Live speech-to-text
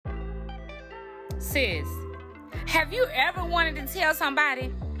Sis, have you ever wanted to tell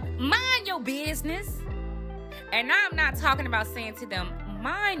somebody, mind your business? And I'm not talking about saying to them,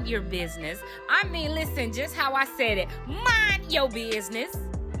 mind your business. I mean, listen, just how I said it, mind your business.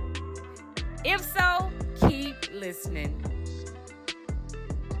 If so, keep listening.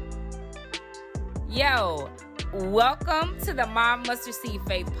 Yo, welcome to the Mom Mustard Seed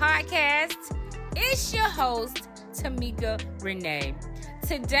Faith Podcast. It's your host, Tamika Renee.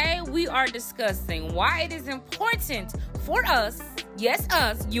 Today, we are discussing why it is important for us, yes,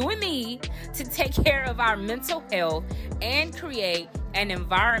 us, you and me, to take care of our mental health and create an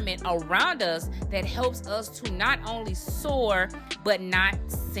environment around us that helps us to not only soar, but not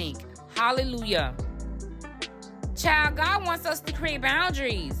sink. Hallelujah. Child, God wants us to create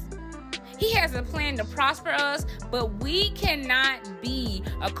boundaries. He has a plan to prosper us, but we cannot be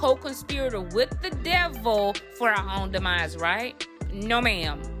a co-conspirator with the devil for our own demise, right? No,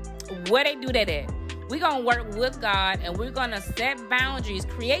 ma'am. Where they do that at? We're going to work with God, and we're going to set boundaries,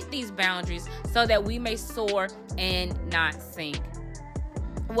 create these boundaries so that we may soar and not sink.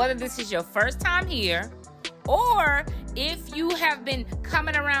 Whether this is your first time here, or if you have been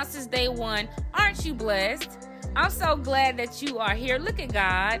coming around since day one, aren't you blessed? I'm so glad that you are here. Look at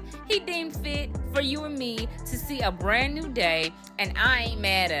God. He deemed fit for you and me to see a brand new day, and I ain't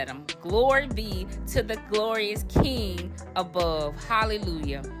mad at him. Glory be to the glorious King above.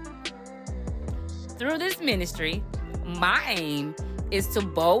 Hallelujah. Through this ministry, my aim is to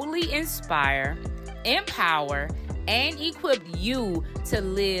boldly inspire, empower, and equip you to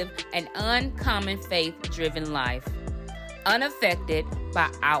live an uncommon faith-driven life, unaffected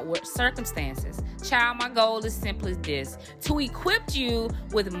by outward circumstances. Child, my goal is simply this: to equip you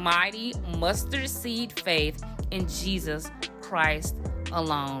with mighty mustard seed faith in Jesus Christ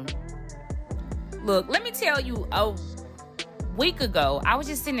alone. Look, let me tell you, a week ago, I was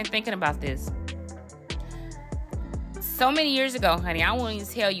just sitting there thinking about this. So many years ago, honey, I won't even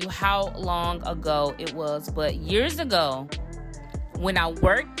tell you how long ago it was, but years ago, when I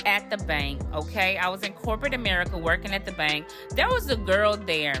worked at the bank, okay, I was in corporate America working at the bank, there was a girl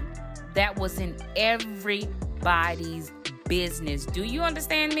there that was in everybody's business. Do you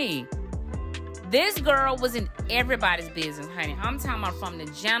understand me? This girl was in everybody's business, honey. I'm talking about from the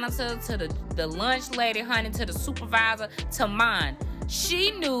janitor to the lunch lady, honey, to the supervisor, to mine.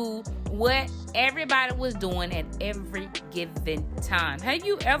 She knew what everybody was doing at every given time. Have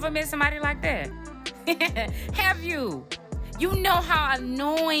you ever met somebody like that? Have you? You know how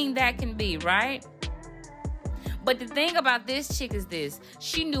annoying that can be, right? But the thing about this chick is this: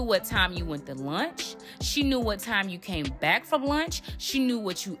 she knew what time you went to lunch. She knew what time you came back from lunch. She knew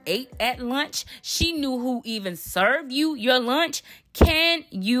what you ate at lunch. She knew who even served you your lunch. Can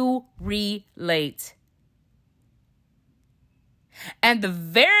you relate? And the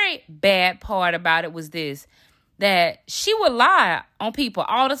very bad part about it was this: that she would lie on people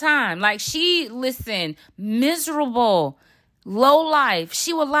all the time. Like, miserable, low life.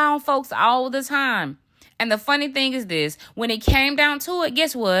 She would lie on folks all the time. And the funny thing is this: when it came down to it,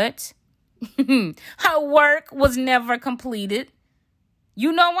 guess what? Her work was never completed.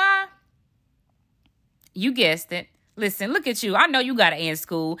 You know why? You guessed it. Listen, look at you. I know you got to end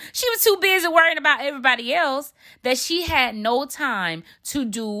school. She was too busy worrying about everybody else that she had no time to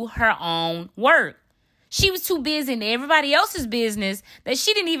do her own work. She was too busy in everybody else's business that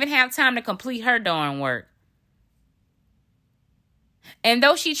she didn't even have time to complete her darn work. And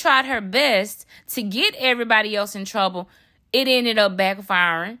though she tried her best to get everybody else in trouble, it ended up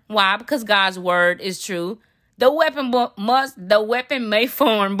backfiring. Why? Because God's word is true. The weapon may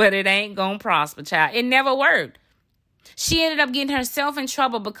form, but it ain't gonna prosper, child. It never worked. She ended up getting herself in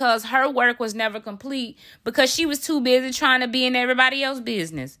trouble because her work was never complete because she was too busy trying to be in everybody else's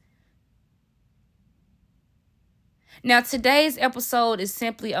business. Now, today's episode is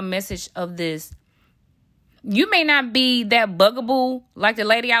simply a message of this. You may not be that bugaboo like the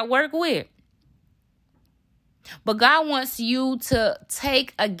lady I work with, but God wants you to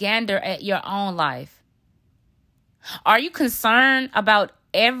take a gander at your own life. Are you concerned about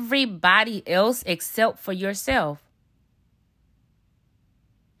everybody else except for yourself?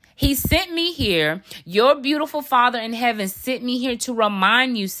 He sent me here. Your beautiful Father in heaven sent me here to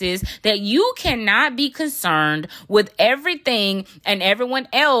remind you, sis, that you cannot be concerned with everything and everyone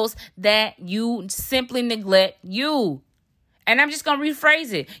else that you simply neglect you. And I'm just going to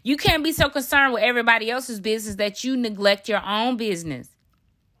rephrase it. You can't be so concerned with everybody else's business that you neglect your own business.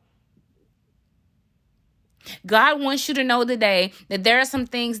 God wants you to know today that there are some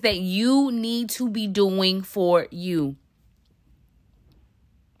things that you need to be doing for you.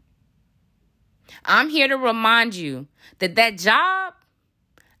 I'm here to remind you that job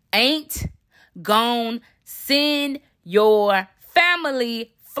ain't gon' send your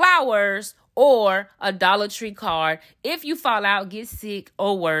family flowers or a Dollar Tree card if you fall out, get sick,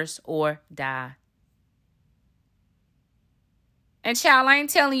 or worse, or die. And child, I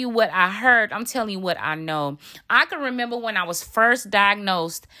ain't telling you what I heard. I'm telling you what I know. I can remember when I was first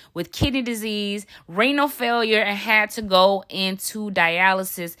diagnosed with kidney disease, renal failure, and had to go into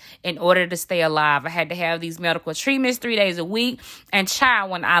dialysis in order to stay alive. I had to have these medical treatments 3 days a week. And child,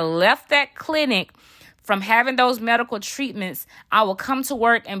 when I left that clinic from having those medical treatments, I would come to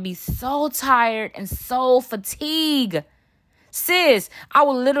work and be so tired and so fatigued. Sis, I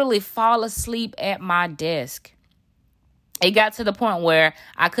would literally fall asleep at my desk. It got to the point where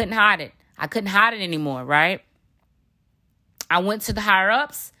I couldn't hide it. I couldn't hide it anymore, right? I went to the higher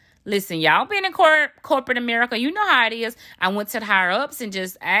ups. Listen, y'all been in corporate America. You know how it is. I went to the higher ups and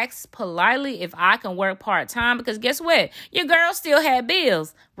just asked politely if I can work part-time because guess what? Your girl still had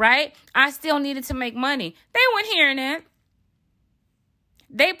bills, right? I still needed to make money. They weren't hearing that.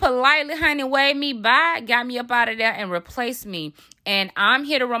 They politely, honey, waved me by, got me up out of there and replaced me. And I'm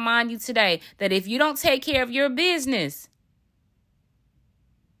here to remind you today that if you don't take care of your business,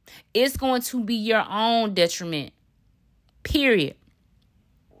 it's going to be your own detriment, period.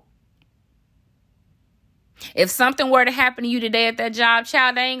 If something were to happen to you today at that job,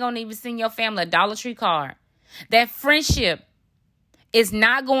 child, they ain't going to even send your family a Dollar Tree card. That friendship is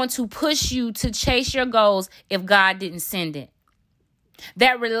not going to push you to chase your goals if God didn't send it.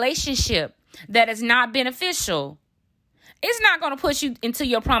 That relationship that is not beneficial, it's not going to push you into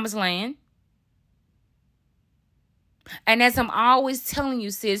your promised land. And as I'm always telling you,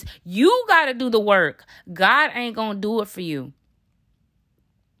 sis, you got to do the work. God ain't going to do it for you.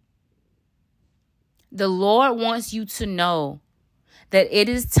 The Lord wants you to know that it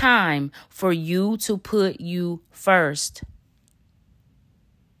is time for you to put you first.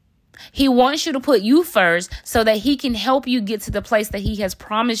 He wants you to put you first so that he can help you get to the place that he has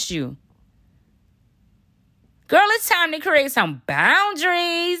promised you. Girl, it's time to create some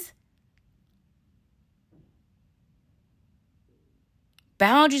boundaries.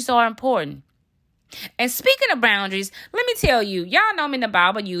 Boundaries are important. And speaking of boundaries, let me tell you, y'all know I'm in the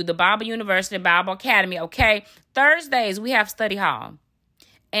Bible University, Bible Academy, okay? Thursdays, we have study hall.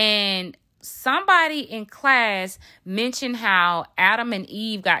 And somebody in class mentioned how Adam and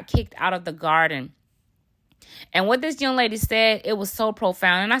Eve got kicked out of the garden. And what this young lady said, it was so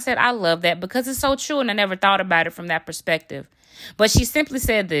profound. And I said, I love that because it's so true. And I never thought about it from that perspective. But she simply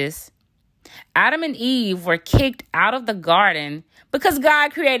said this. Adam and Eve were kicked out of the garden because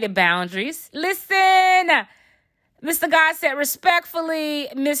God created boundaries. Listen, Mr. God said, respectfully,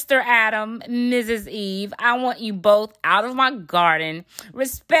 Mr. Adam, Mrs. Eve, I want you both out of my garden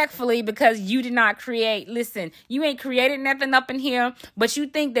respectfully because you did not create. Listen, you ain't created nothing up in here, but you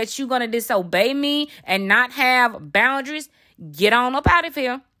think that you're going to disobey me and not have boundaries. Get on up out of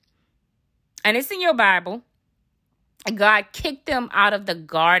here. And it's in your Bible. God kicked them out of the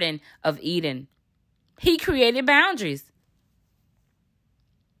Garden of Eden. He created boundaries.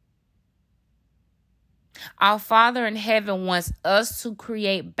 Our Father in heaven wants us to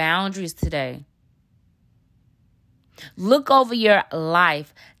create boundaries today. Look over your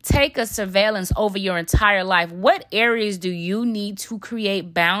life. Take a surveillance over your entire life. What areas do you need to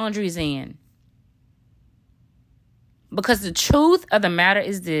create boundaries in? Because the truth of the matter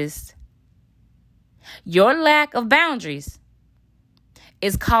is this. Your lack of boundaries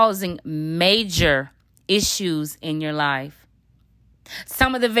is causing major issues in your life.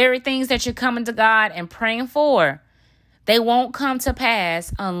 Some of the very things that you're coming to God and praying for, they won't come to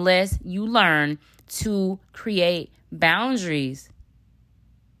pass unless you learn to create boundaries.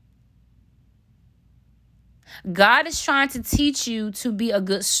 God is trying to teach you to be a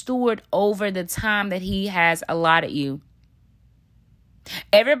good steward over the time that he has allotted you.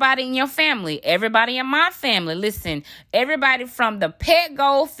 Everybody in your family, everybody in my family, listen, everybody from the pet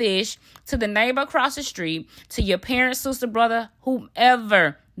goldfish to the neighbor across the street to your parents, sister, brother,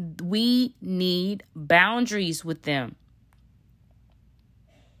 whomever, we need boundaries with them.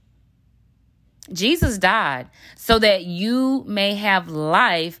 Jesus died so that you may have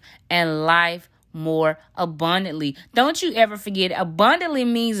life and life more abundantly. Don't you ever forget, abundantly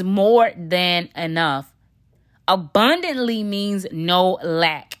means more than enough. Abundantly means no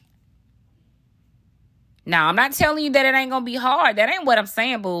lack. Now, I'm not telling you that it ain't going to be hard. That ain't what I'm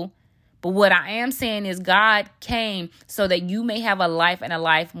saying, boo. But what I am saying is God came so that you may have a life and a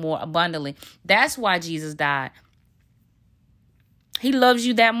life more abundantly. That's why Jesus died. He loves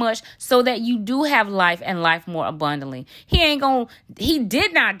you that much so that you do have life and life more abundantly. He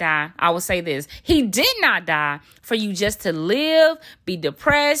did not die. I will say this. He did not die for you just to live, be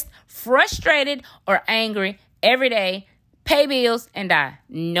depressed, frustrated, or angry every day, pay bills, and die.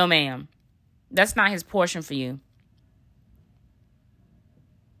 No, ma'am. That's not his portion for you.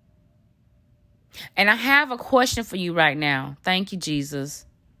 And I have a question for you right now. Thank you, Jesus.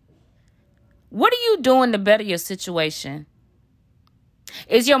 What are you doing to better your situation?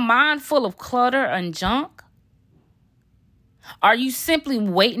 Is your mind full of clutter and junk? Are you simply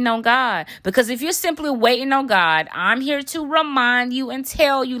waiting on God? Because if you're simply waiting on God, I'm here to remind you and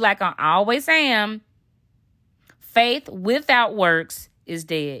tell you, like I always am, faith without works is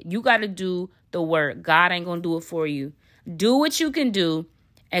dead. You got to do the work. God ain't going to do it for you. Do what you can do,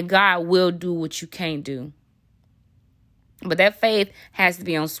 and God will do what you can't do. But that faith has to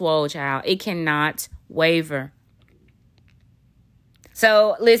be on swole, child. It cannot waver.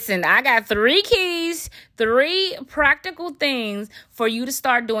 So listen, I got 3 keys, 3 practical things for you to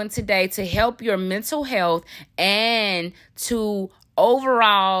start doing today to help your mental health and to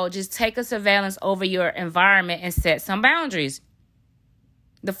overall just take a surveillance over your environment and set some boundaries.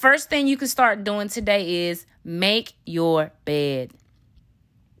 The first thing you can start doing today is make your bed.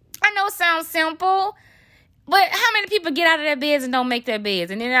 I know it sounds simple, but how many people get out of their beds and don't make their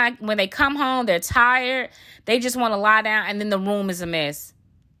beds? And then when they come home, they're tired. They just want to lie down, and then the room is a mess.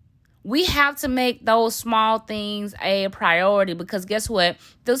 We have to make those small things a priority because guess what?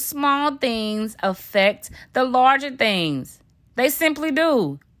 The small things affect the larger things. They simply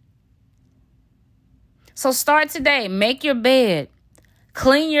do. So start today. Make your bed.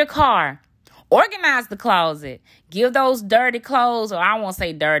 Clean your car. Organize the closet. Give those dirty clothes, or I won't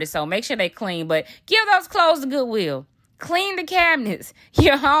say dirty, so make sure they clean, but give those clothes to Goodwill. Clean the cabinets,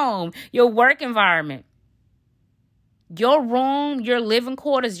 your home, your work environment. Your room, your living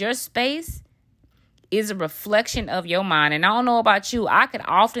quarters, your space is a reflection of your mind. And I don't know about you, I could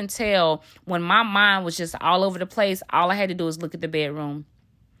often tell when my mind was just all over the place, all I had to do was look at the bedroom.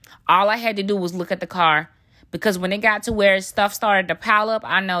 All I had to do was look at the car. Because when it got to where stuff started to pile up,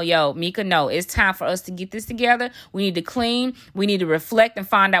 I know, Mika, no, it's time for us to get this together. We need to clean. We need to reflect and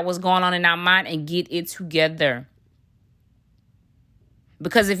find out what's going on in our mind and get it together.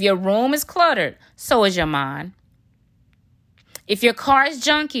 Because if your room is cluttered, so is your mind. If your car is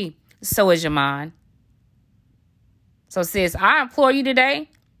junky, so is your mind. So sis, I implore you today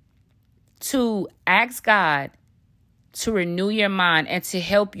to ask God to renew your mind and to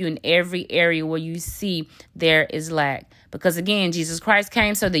help you in every area where you see there is lack. Because again, Jesus Christ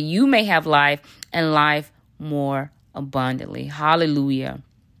came so that you may have life and life more abundantly. Hallelujah.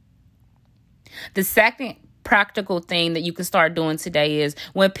 The second practical thing that you can start doing today is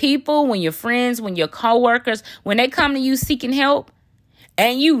when your friends, when your coworkers, when they come to you seeking help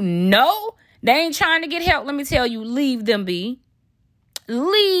and you know they ain't trying to get help, let me tell you, leave them be.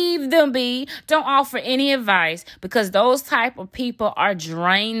 Leave them be. Don't offer any advice because those type of people are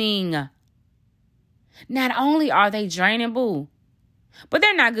draining. Not only are they draining, boo, but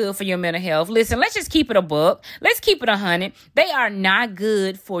they're not good for your mental health. Listen, let's just keep it a buck. Let's keep it 100. They are not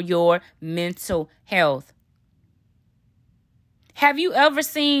good for your mental health. Have you ever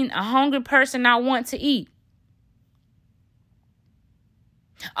seen a hungry person not want to eat?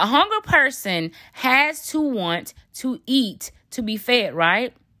 A hungry person has to want to eat to be fed,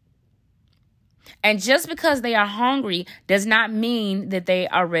 right? And just because they are hungry does not mean that they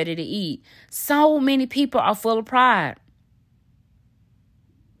are ready to eat. So many people are full of pride.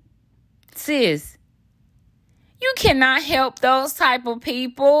 Sis, you cannot help those type of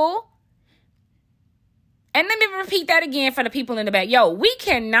people. And let me repeat that again for the people in the back. We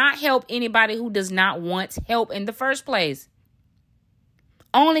cannot help anybody who does not want help in the first place.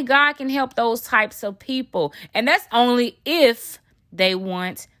 Only God can help those types of people. And that's only if they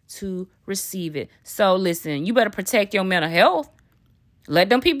want to receive it. So listen, you better protect your mental health. Let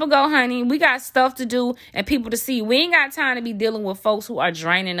them people go, honey. We got stuff to do and people to see. We ain't got time to be dealing with folks who are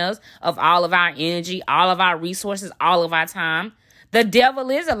draining us of all of our energy, all of our resources, all of our time. The devil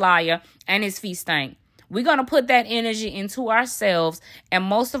is a liar and his feet stink. We're going to put that energy into ourselves. And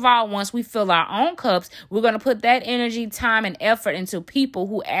most of all, once we fill our own cups, we're going to put that energy, time, and effort into people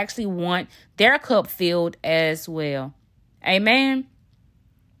who actually want their cup filled as well. Amen.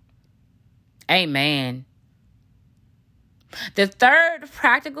 Amen. The third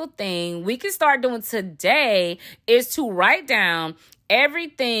practical thing we can start doing today is to write down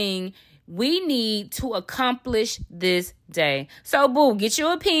everything we need to accomplish this day. So, boo, get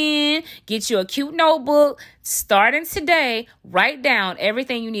you a pen, get you a cute notebook. Starting today, write down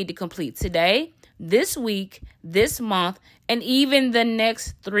everything you need to complete today. this week, this month, and even the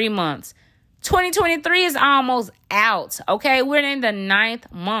next 3 months. 2023 is almost out, okay? We're in the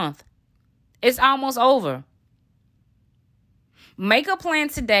 9th month. It's almost over. Make a plan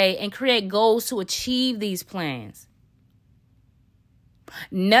today and create goals to achieve these plans.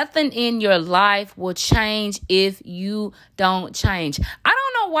 Nothing in your life will change if you don't change. I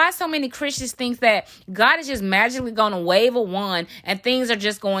don't know why so many Christians think that God is just magically going to wave a wand and things are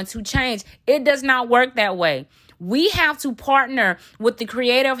just going to change. It does not work that way. We have to partner with the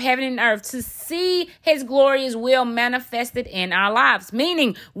creator of heaven and earth to see his glorious will manifested in our lives.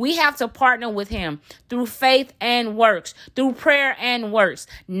 Meaning we have to partner with him through faith and works, through prayer and works,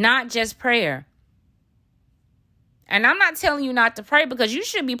 not just prayer. And I'm not telling you not to pray because you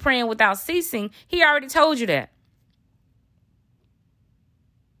should be praying without ceasing. He already told you that.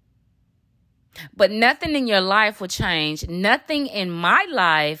 But nothing in your life will change. Nothing in my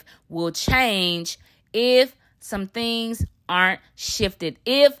life will change if some things aren't shifted,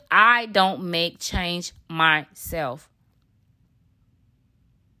 if I don't make change myself.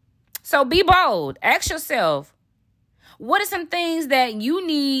 So be bold. Ask yourself, what are some things that you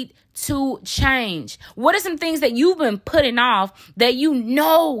need to change? What are some things that you've been putting off that you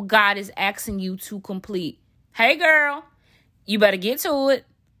know God is asking you to complete? Hey, girl, you better get to it.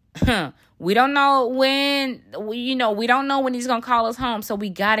 We don't know when, we don't know when he's going to call us home. So we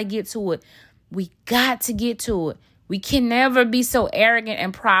got to get to it. We got to get to it. We can never be so arrogant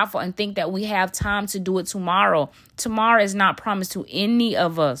and prideful and think that we have time to do it tomorrow. Tomorrow is not promised to any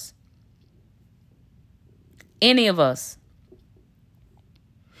of us. Any of us.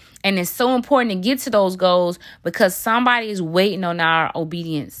 And it's so important to get to those goals because somebody is waiting on our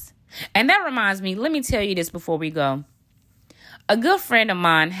obedience. And that reminds me, let me tell you this before we go. A good friend of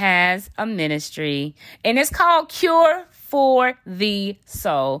mine has a ministry and it's called Cure for the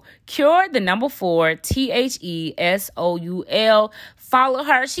Soul. Cure, the number 4, THESOUL. Follow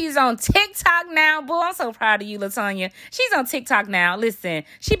her. She's on TikTok now. Boy, I'm so proud of you, LaTanya. She's on TikTok now. Listen,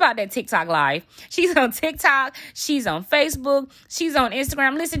 she bought that TikTok life. She's on TikTok. She's on Facebook. She's on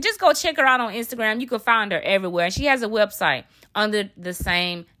Instagram. Listen, just go check her out on Instagram. You can find her everywhere. She has a website under the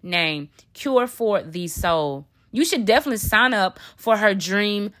same name, Cure for the Soul. You should definitely sign up for her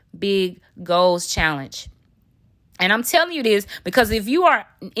Dream Big Goals Challenge. And I'm telling you this because if you are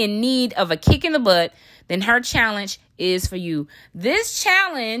in need of a kick in the butt, then her challenge is for you. This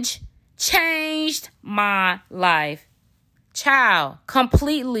challenge changed my life. Child,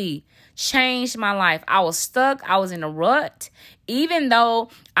 completely changed my life. I was stuck. I was in a rut. Even though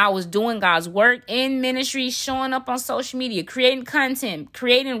I was doing God's work in ministry, showing up on social media, creating content,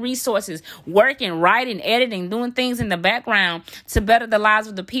 creating resources, working, writing, editing, doing things in the background to better the lives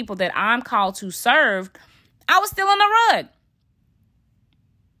of the people that I'm called to serve, I was still in the rut.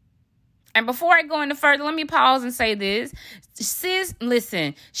 And before I go any further, let me pause and say this. Sis,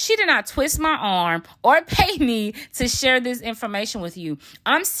 listen, she did not twist my arm or pay me to share this information with you.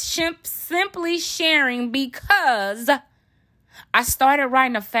 I'm simply sharing because I started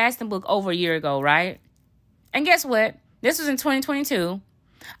writing a fasting book over a year ago, right? And guess what? This was in 2022.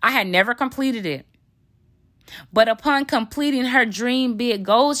 I had never completed it. But upon completing her Dream Big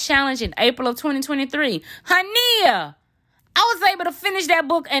Goals Challenge in April of 2023, Hania, I was able to finish that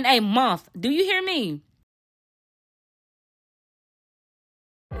book in a month. Do you hear me?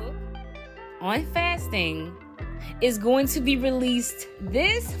 On fasting is going to be released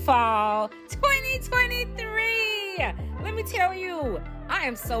this fall 2023. Let me tell you, I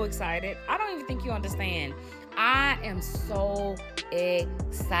am so excited. I don't even think you understand. I am so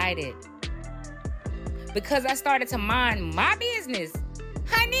excited because I started to mind my business.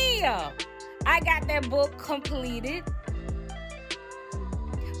 Hania, I got that book completed.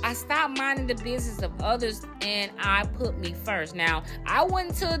 I stopped minding the business of others and I put me first. Now, I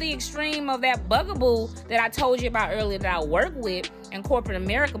went to the extreme of that bugaboo that I told you about earlier that I work with in corporate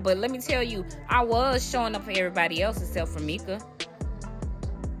America. But let me tell you, I was showing up for everybody else except for Mika.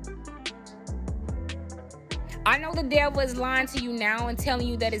 I know the devil is lying to you now and telling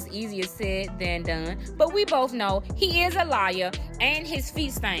you that it's easier said than done. But we both know he is a liar and his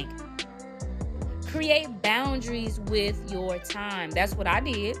feet stink. Create boundaries with your time. That's what I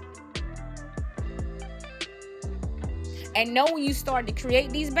did. And know when you start to create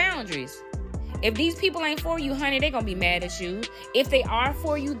these boundaries. If these people ain't for you, honey, they're going to be mad at you. If they are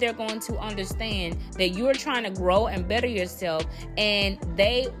for you, they're going to understand that you're trying to grow and better yourself. And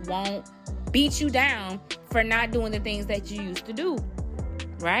they won't beat you down for not doing the things that you used to do.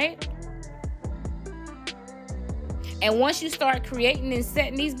 Right? And once you start creating and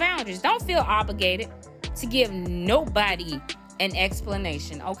setting these boundaries, don't feel obligated to give nobody an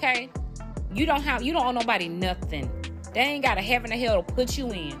explanation, okay? You don't owe nobody nothing. They ain't got a heaven or hell to put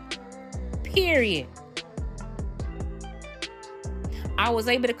you in. Period. I was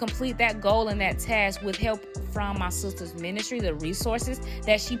able to complete that goal and that task with help from my sister's ministry, the resources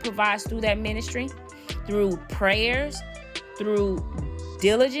that she provides through that ministry, through prayers, through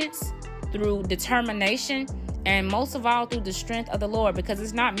diligence, through determination, and most of all through the strength of the Lord, because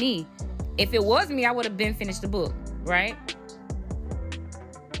it's not me. If it was me, I would have been finished the book, right?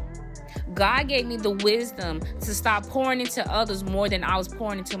 God gave me the wisdom to stop pouring into others more than I was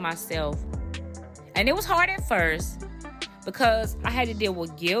pouring into myself. And it was hard at first because I had to deal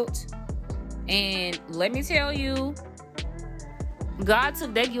with guilt. And let me tell you, God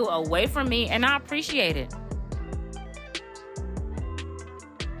took that guilt away from me, and I appreciate it.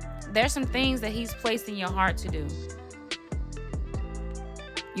 There's some things that He's placed in your heart to do.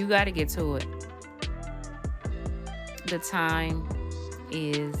 You got to get to it. The time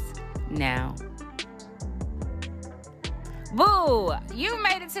is now. Boo! You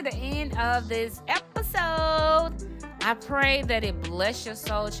made it to the end of this episode. I pray that it bless your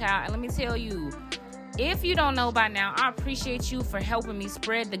soul, child. And let me tell you, if you don't know by now, I appreciate you for helping me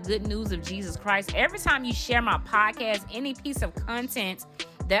spread the good news of Jesus Christ. Every time you share my podcast, any piece of content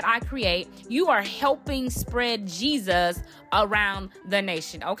that I create, you are helping spread Jesus around the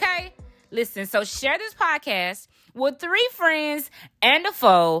nation, okay? Listen, so share this podcast with 3 friends and a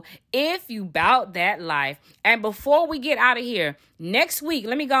foe if you bout that life. And before we get out of here, next week,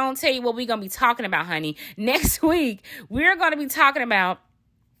 let me go and tell you what we're going to be talking about, honey. Next week, we're going to be talking about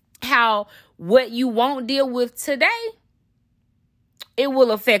how what you won't deal with today, it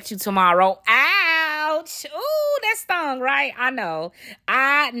will affect you tomorrow. Ouch. Ooh, that stung, right? I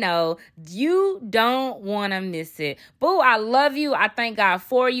know. You don't want to miss it. Boo, I love you. I thank God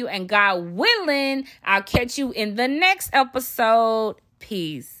for you. And God willing, I'll catch you in the next episode.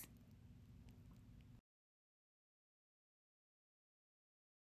 Peace.